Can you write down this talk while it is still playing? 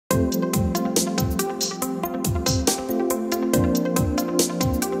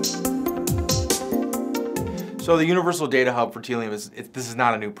So the Universal Data Hub for Tealium this is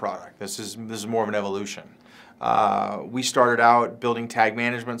not a new product. This is more of an evolution. We started out building tag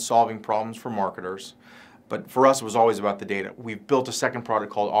management, solving problems for marketers. But for us, it was always about the data. We've built a second product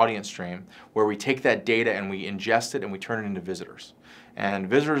called Audience Stream, where we take that data and we ingest it and we turn it into visitors. And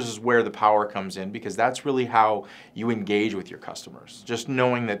visitors is where the power comes in, because that's really how you engage with your customers. Just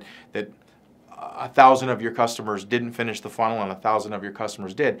knowing that 1,000 of your customers didn't finish the funnel and 1,000 of your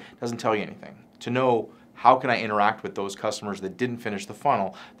customers did doesn't tell you anything. To know how can I interact with those customers that didn't finish the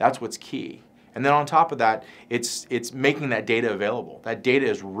funnel, that's what's key. And then on top of that, it's making that data available. That data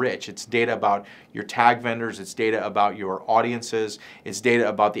is rich. It's data about your tag vendors, it's data about your audiences, it's data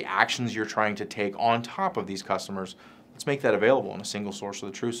about the actions you're trying to take on top of these customers. Let's make that available in a single source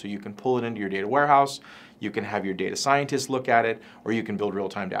of the truth so you can pull it into your data warehouse, you can have your data scientists look at it, or you can build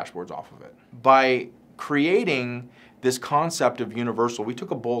real-time dashboards off of it. By creating this concept of universal, we took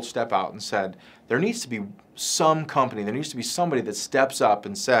a bold step out and said, there needs to be some company, there needs to be somebody that steps up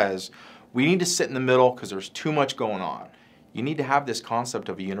and says, we need to sit in the middle because there's too much going on. You need to have this concept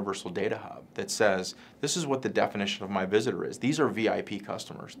of a universal data hub that says, this is what the definition of my visitor is. These are VIP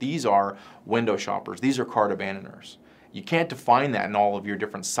customers. These are window shoppers. These are cart abandoners. You can't define that in all of your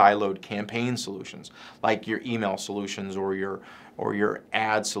different siloed campaign solutions, like your email solutions or your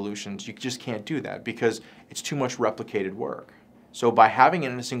ad solutions. You just can't do that because it's too much replicated work. So by having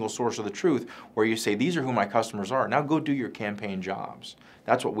it in a single source of the truth, where you say, these are who my customers are, now go do your campaign jobs.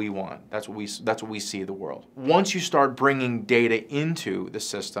 That's what we want. That's what we see the world. Once you start bringing data into the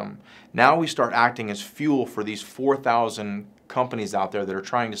system, now we start acting as fuel for these 4,000 companies out there that are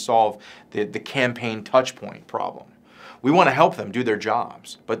trying to solve the campaign touchpoint problem. We want to help them do their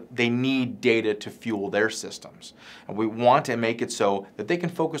jobs, but they need data to fuel their systems. And we want to make it so that they can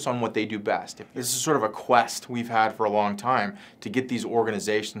focus on what they do best. This is sort of a quest we've had for a long time to get these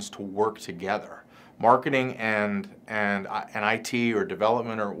organizations to work together. Marketing and IT or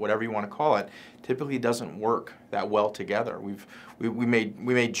development or whatever you want to call it typically doesn't work that well together. We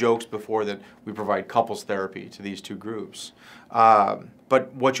made jokes before that we provide couples therapy to these two groups.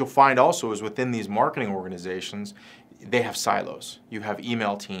 But what you'll find also is within these marketing organizations, they have silos. You have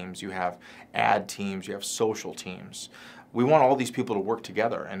email teams, you have ad teams, you have social teams. We want all these people to work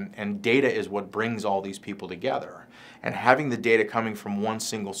together, and data is what brings all these people together. And having the data coming from one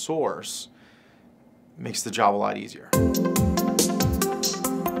single source makes the job a lot easier.